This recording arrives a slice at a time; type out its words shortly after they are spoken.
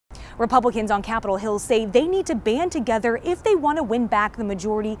Republicans on Capitol Hill say they need to band together if they want to win back the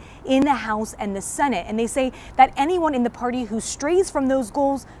majority in the House and the Senate. And they say that anyone in the party who strays from those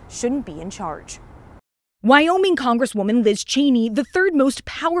goals shouldn't be in charge. Wyoming Congresswoman Liz Cheney, the third most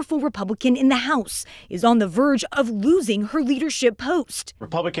powerful Republican in the House, is on the verge of losing her leadership post.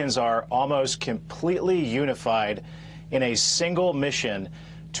 Republicans are almost completely unified in a single mission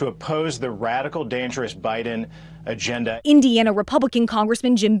to oppose the radical, dangerous Biden agenda. Indiana Republican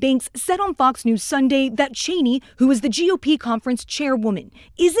Congressman Jim Banks said on Fox News Sunday that Cheney, who is the GOP conference chairwoman,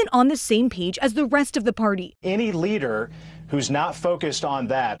 isn't on the same page as the rest of the party. Any leader who's not focused on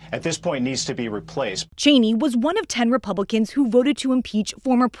that at this point needs to be replaced. Cheney was one of 10 Republicans who voted to impeach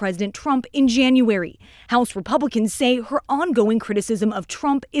former President Trump in January. House Republicans say her ongoing criticism of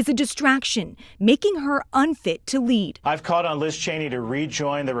Trump is a distraction, making her unfit to lead. I've called on Liz Cheney to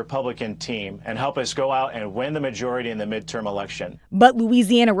rejoin the Republican team and help us go out and win the majority in the midterm election. But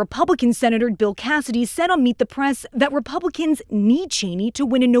Louisiana Republican Senator Bill Cassidy said on Meet the Press that Republicans need Cheney to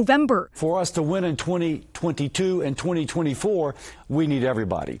win in November. For us to win in 2022 and 2024, we need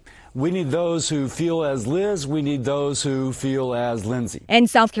everybody. We need those who feel as Liz. We need those who feel as Lindsey. And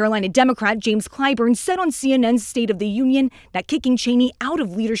South Carolina Democrat James Clyburn said on CNN's State of the Union that kicking Cheney out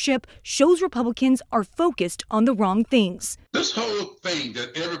of leadership shows Republicans are focused on the wrong things. This whole thing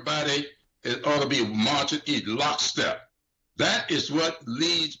that everybody ought to be marching in lockstep, that is what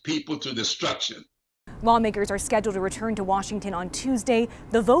leads people to destruction. Lawmakers are scheduled to return to Washington on Tuesday.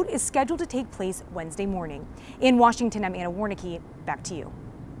 The vote is scheduled to take place Wednesday morning. In Washington, I'm Warnecki. Back to you.